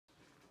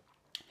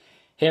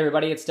Hey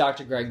everybody, it's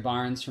Dr. Greg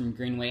Barnes from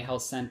Greenway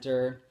Health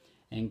Center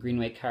and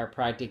Greenway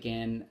Chiropractic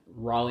in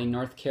Raleigh,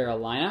 North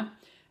Carolina.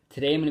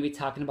 Today I'm going to be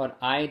talking about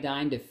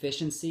iodine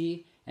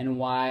deficiency and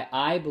why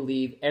I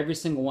believe every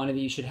single one of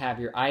you should have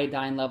your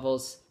iodine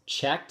levels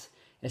checked,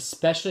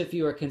 especially if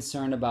you are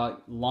concerned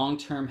about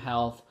long-term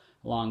health,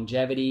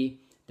 longevity,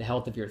 the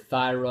health of your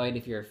thyroid,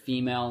 if you're a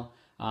female,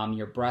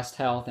 your breast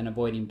health and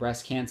avoiding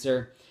breast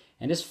cancer,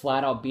 and just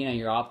flat out being at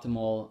your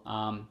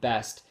optimal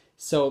best.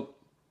 So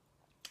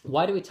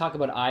why do we talk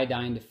about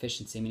iodine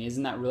deficiency? I mean,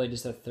 isn't that really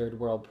just a third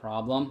world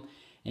problem?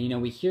 And you know,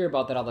 we hear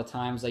about that all the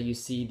time. Like you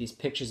see these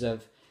pictures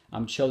of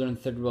children in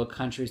third world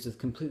countries with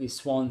completely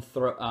swollen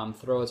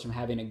throats from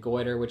having a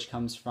goiter, which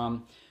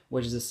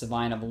is a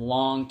sign of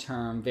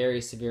long-term,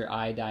 very severe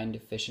iodine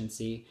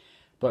deficiency.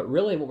 But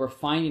really what we're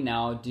finding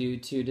now, due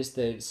to just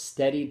the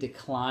steady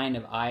decline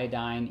of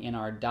iodine in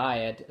our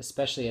diet,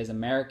 especially as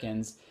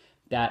Americans,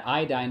 that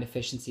iodine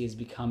deficiency is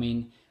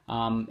becoming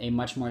a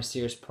much more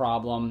serious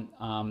problem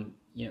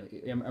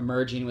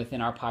emerging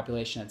within our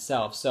population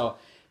itself. So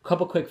a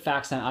couple quick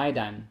facts on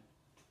iodine.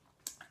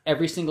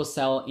 Every single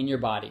cell in your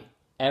body,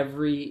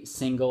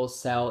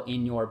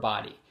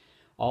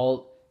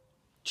 all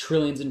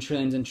trillions and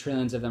trillions and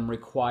trillions of them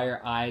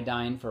require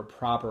iodine for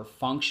proper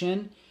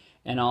function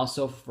and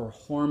also for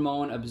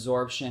hormone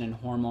absorption and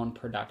hormone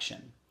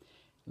production.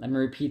 Let me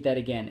repeat that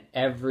again.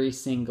 Every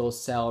single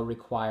cell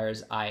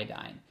requires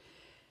iodine.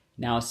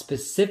 Now,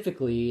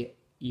 specifically,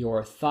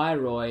 your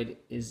thyroid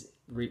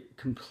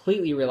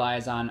completely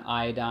relies on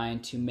iodine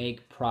to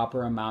make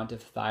proper amount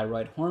of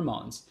thyroid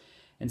hormones.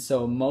 And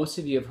so most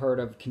of you have heard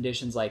of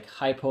conditions like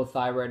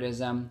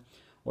hypothyroidism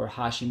or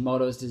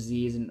Hashimoto's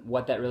disease, and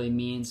what that really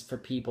means for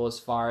people as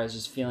far as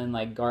just feeling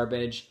like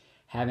garbage,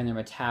 having their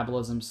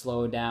metabolism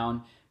slow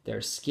down, their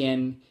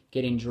skin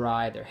getting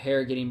dry, their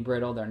hair getting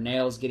brittle, their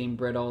nails getting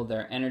brittle,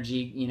 their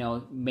energy,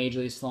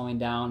 majorly slowing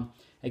down.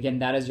 Again,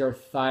 that is your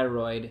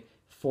thyroid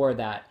for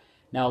that.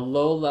 Now,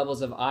 low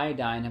levels of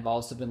iodine have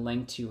also been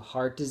linked to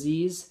heart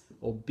disease,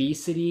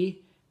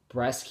 obesity,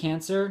 breast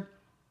cancer,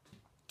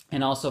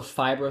 and also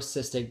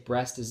fibrocystic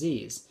breast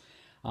disease.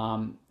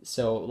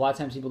 So a lot of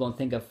times people don't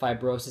think of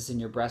fibrosis in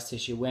your breast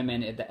tissue,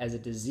 women, as a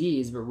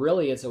disease, but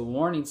really it's a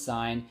warning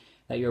sign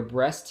that your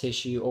breast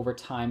tissue over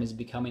time is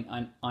becoming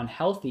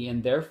unhealthy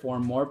and therefore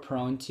more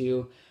prone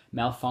to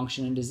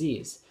malfunction and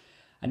disease.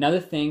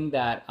 Another thing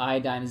that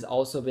iodine has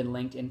also been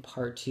linked in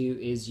part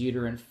to is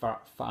uterine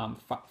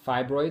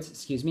fibroids,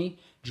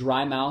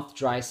 dry mouth,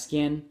 dry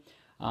skin,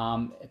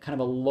 kind of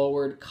a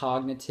lowered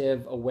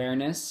cognitive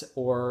awareness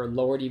or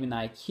lowered even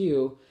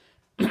IQ,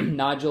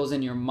 nodules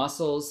in your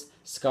muscles,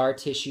 scar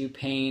tissue,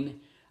 pain,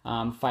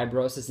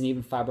 fibrosis, and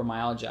even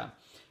fibromyalgia.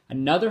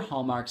 Another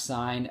hallmark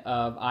sign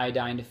of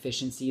iodine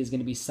deficiency is going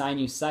to be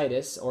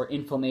sinusitis, or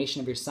inflammation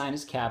of your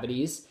sinus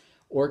cavities,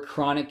 or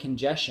chronic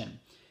congestion.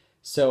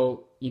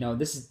 So,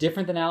 this is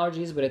different than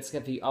allergies, but it's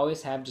if you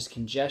always have just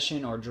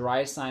congestion or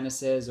dry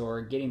sinuses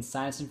or getting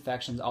sinus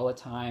infections all the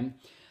time,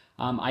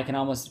 I can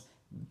almost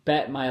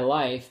bet my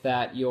life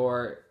that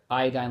your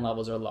iodine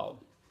levels are low.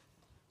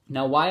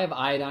 Now, why have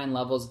iodine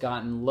levels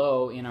gotten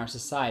low in our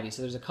society?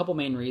 So there's a couple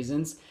main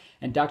reasons,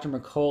 and Dr.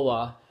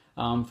 Mercola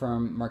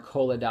from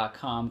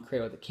Mercola.com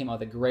came out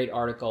with a great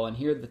article, and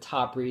here are the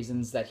top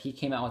reasons that he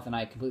came out with, and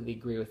I completely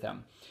agree with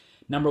him.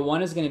 Number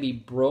one is going to be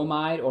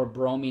bromide or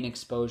bromine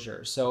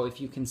exposure. So if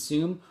you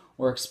consume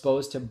or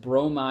exposed to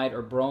bromide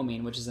or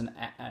bromine, which is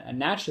a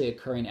naturally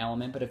occurring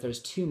element, but if there's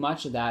too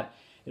much of that,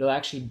 it'll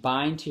actually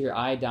bind to your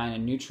iodine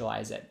and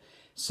neutralize it.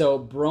 So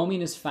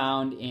bromine is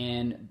found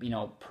in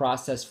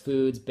processed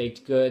foods,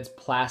 baked goods,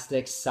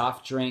 plastics,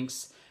 soft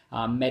drinks,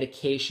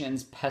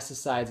 medications,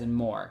 pesticides, and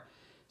more.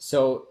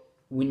 So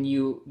when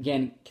you,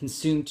 again,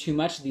 consume too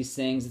much of these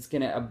things, it's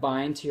going to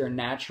bind to your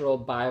natural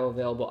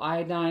bioavailable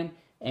iodine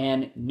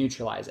and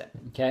neutralize it,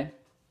 okay?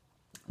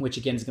 Which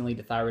again is going to lead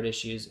to thyroid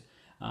issues,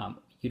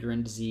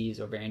 uterine disease,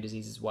 ovarian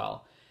disease as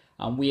well.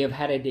 We have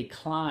had a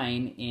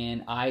decline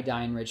in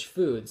iodine-rich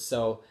foods.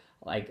 So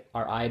like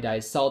our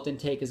iodized salt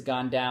intake has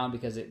gone down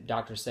because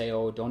doctors say,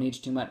 oh, don't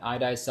eat too much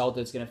iodized salt,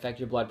 it's going to affect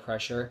your blood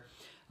pressure.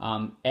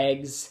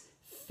 Eggs,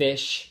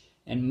 fish,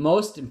 and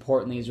most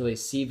importantly is really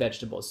sea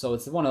vegetables. So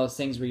it's one of those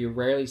things where you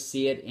rarely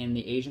see it in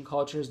the Asian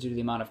cultures due to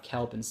the amount of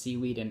kelp and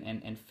seaweed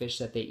and fish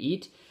that they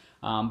eat.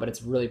 But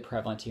it's really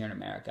prevalent here in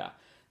America.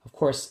 Of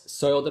course,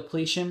 soil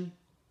depletion.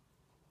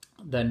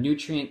 The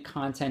nutrient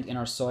content in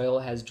our soil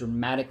has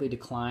dramatically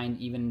declined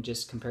even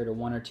just compared to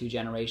 1 or 2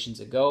 generations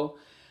ago.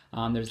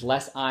 There's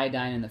less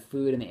iodine in the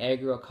food and the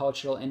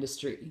agricultural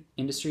industry,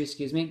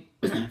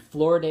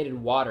 Fluoridated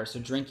water,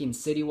 so drinking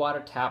city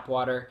water, tap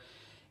water,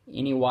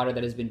 any water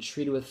that has been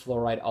treated with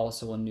fluoride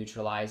also will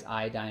neutralize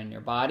iodine in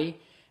your body.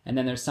 And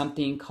then there's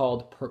something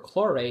called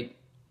perchlorate,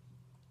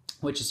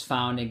 which is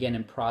found again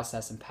in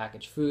processed and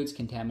packaged foods,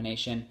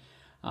 contamination,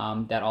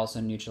 that also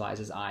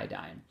neutralizes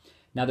iodine.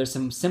 Now there's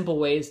some simple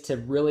ways to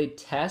really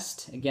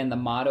test. Again, the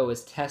motto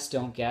is test,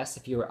 don't guess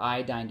if you are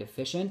iodine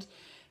deficient.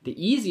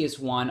 The easiest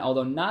one,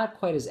 although not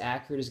quite as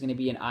accurate, is going to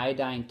be an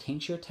iodine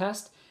tincture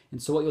test.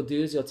 And so what you'll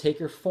do is you'll take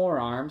your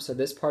forearm, so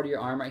this part of your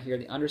arm right here,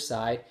 the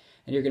underside,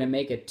 and you're going to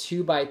make a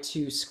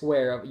 2x2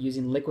 square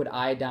using liquid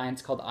iodine.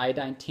 It's called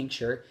iodine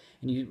tincture,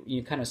 and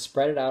you kind of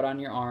spread it out on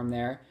your arm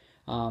there,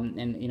 and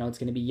it's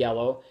going to be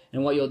yellow.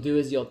 And what you'll do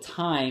is you'll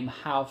time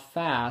how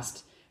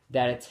fast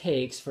that it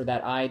takes for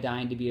that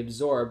iodine to be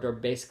absorbed or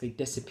basically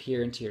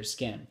disappear into your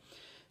skin.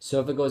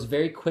 So if it goes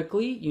very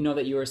quickly, you know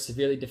that you are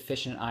severely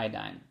deficient in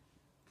iodine.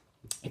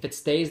 If it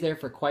stays there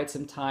for quite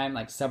some time,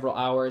 like several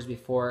hours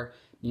before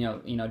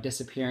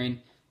disappearing,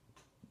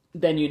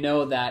 then you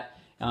know that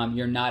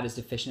you're not as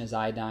deficient as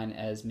iodine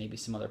as maybe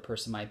some other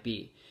person might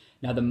be.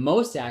 Now, the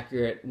most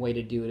accurate way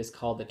to do it is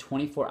called the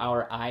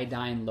 24-hour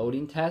iodine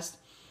loading test.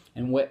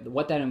 And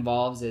what that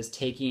involves is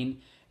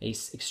taking an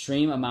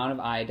extreme amount of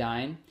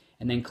iodine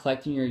and then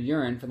collecting your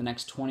urine for the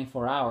next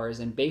 24 hours.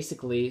 And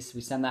basically, so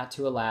we send that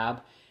to a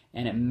lab,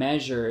 and it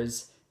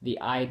measures the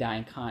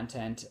iodine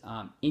content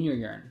in your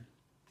urine.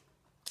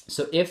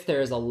 So if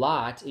there's a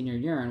lot in your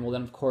urine, well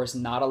then of course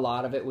not a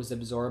lot of it was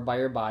absorbed by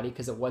your body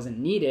because it wasn't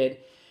needed,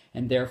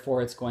 and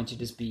therefore it's going to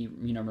just be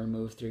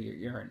removed through your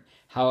urine.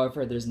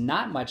 However, there's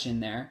not much in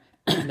there,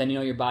 then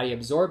your body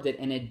absorbed it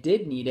and it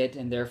did need it,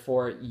 and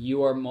therefore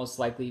you are most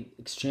likely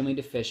extremely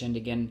deficient,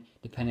 again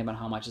depending on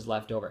how much is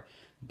left over.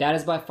 That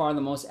is by far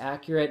the most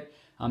accurate.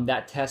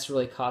 That test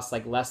really costs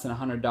like less than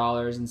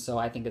 $100, and so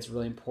I think it's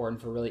really important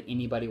for really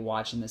anybody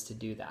watching this to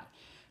do that.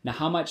 Now,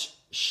 how much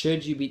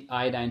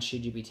iodine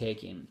should you be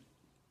taking?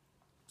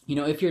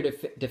 If you're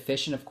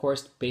deficient, of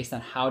course, based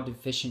on how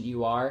deficient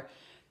you are,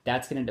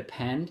 that's going to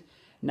depend.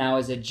 Now,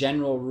 as a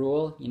general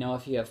rule,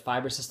 if you have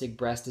fibrocystic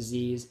breast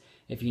disease,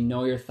 if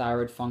your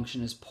thyroid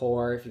function is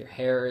poor, if your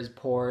hair is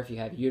poor, if you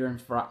have uterine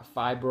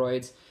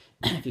fibroids,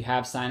 if you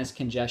have sinus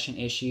congestion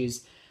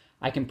issues,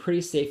 I can pretty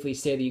safely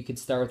say that you could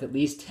start with at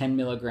least 10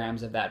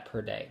 milligrams of that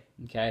per day,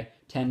 okay?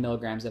 10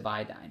 milligrams of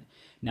iodine.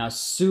 Now,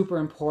 super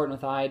important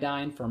with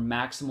iodine for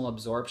maximal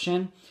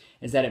absorption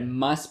is that it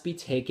must be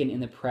taken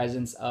in the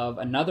presence of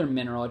another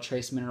mineral, a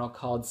trace mineral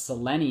called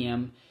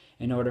selenium,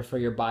 in order for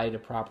your body to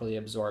properly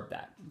absorb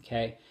that,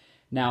 okay?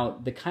 Now,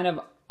 the kind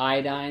of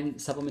iodine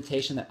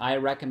supplementation that I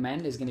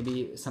recommend is going to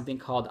be something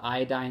called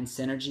Iodine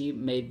Synergy,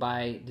 made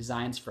by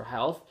Designs for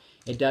Health.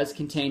 It does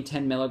contain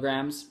 10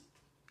 milligrams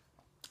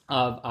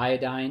of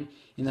iodine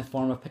in the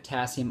form of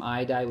potassium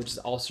iodide, which is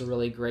also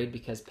really great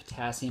because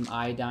potassium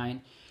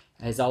iodide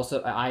has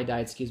also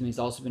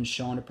been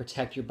shown to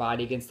protect your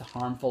body against the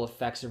harmful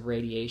effects of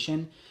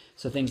radiation.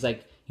 So things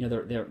like the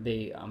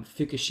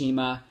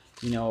Fukushima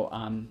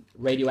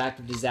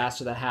radioactive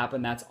disaster that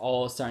happened, that's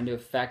all starting to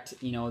affect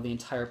the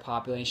entire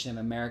population of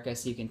America.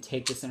 So you can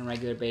take this on a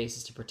regular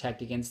basis to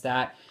protect against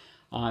that.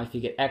 If you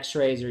get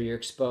X-rays or you're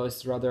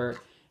exposed through other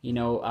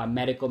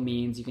medical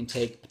means, you can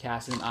take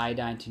potassium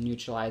iodine to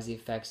neutralize the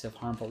effects of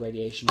harmful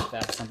radiation if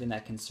that's something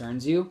that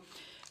concerns you.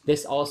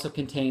 This also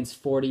contains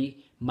 40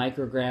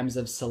 micrograms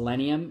of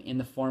selenium in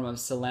the form of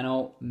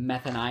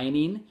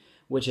selenomethionine,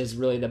 which is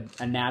really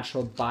a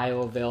natural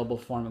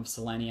bioavailable form of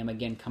selenium,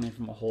 again coming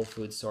from a whole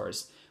food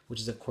source, which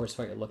is of course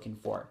what you're looking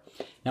for.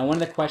 Now, one of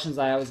the questions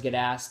I always get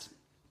asked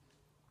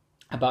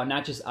about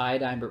not just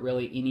iodine but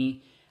really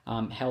any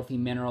healthy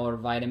mineral or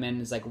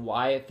vitamin is like,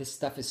 why, if this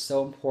stuff is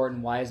so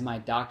important, why has my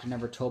doctor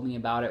never told me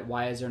about it?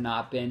 Why has there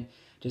not been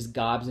just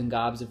gobs and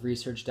gobs of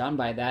research done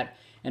by that?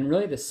 And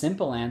really the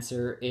simple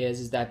answer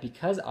is that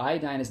because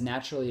iodine is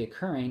naturally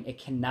occurring, it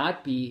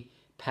cannot be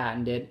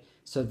patented.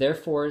 So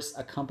therefore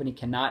a company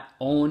cannot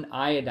own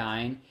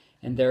iodine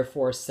and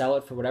therefore sell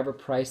it for whatever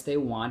price they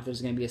want.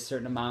 There's going to be a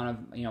certain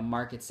amount of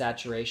market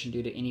saturation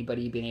due to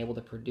anybody being able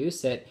to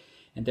produce it,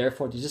 and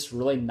therefore there's just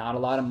really not a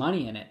lot of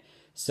money in it.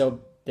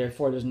 So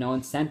therefore there's no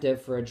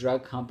incentive for a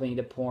drug company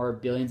to pour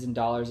billions of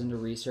dollars into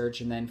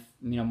research and then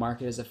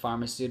market it as a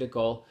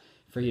pharmaceutical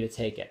for you to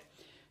take it.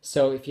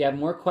 So if you have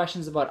more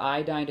questions about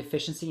iodine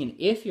deficiency, and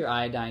if you're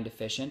iodine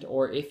deficient,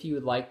 or if you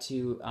would like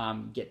to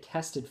get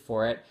tested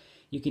for it,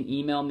 you can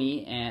email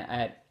me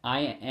at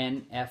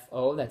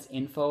info, that's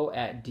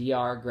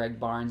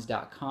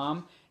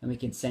info@drgregbarnes.com, and we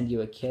can send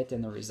you a kit,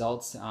 and the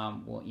results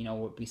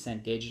will be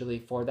sent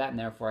digitally for that, and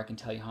therefore I can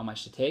tell you how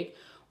much to take.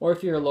 Or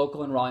if you're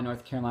local in Raleigh,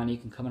 North Carolina, you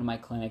can come into my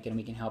clinic and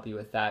we can help you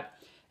with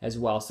that as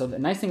well. So the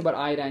nice thing about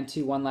iodine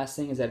too, one last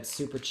thing, is that it's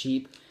super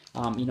cheap.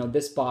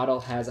 This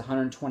bottle has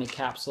 120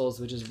 capsules,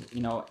 which is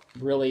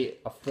really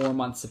a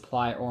 4-month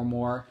supply or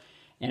more,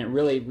 and it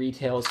really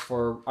retails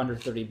for under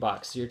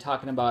 $30. So you're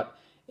talking about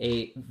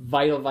a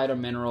vital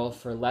mineral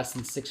for less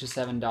than $6 or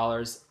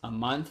 $7 a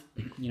month,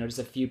 just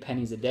a few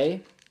pennies a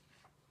day,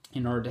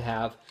 in order to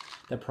have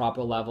the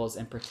proper levels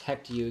and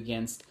protect you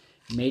against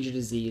major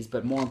disease,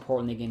 but more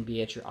importantly, again,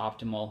 be at your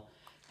optimal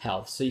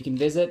health. So you can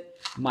visit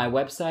my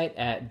website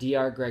at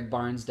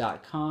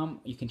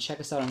drgregbarnes.com. You can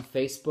check us out on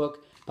Facebook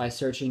by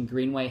searching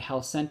Greenway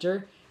Health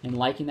Center and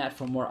liking that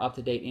for more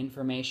up-to-date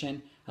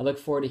information. I look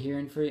forward to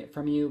hearing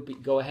from you.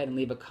 Go ahead and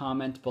leave a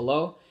comment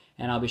below,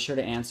 and I'll be sure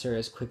to answer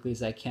as quickly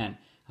as I can.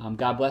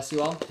 God bless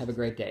you all. Have a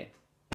great day.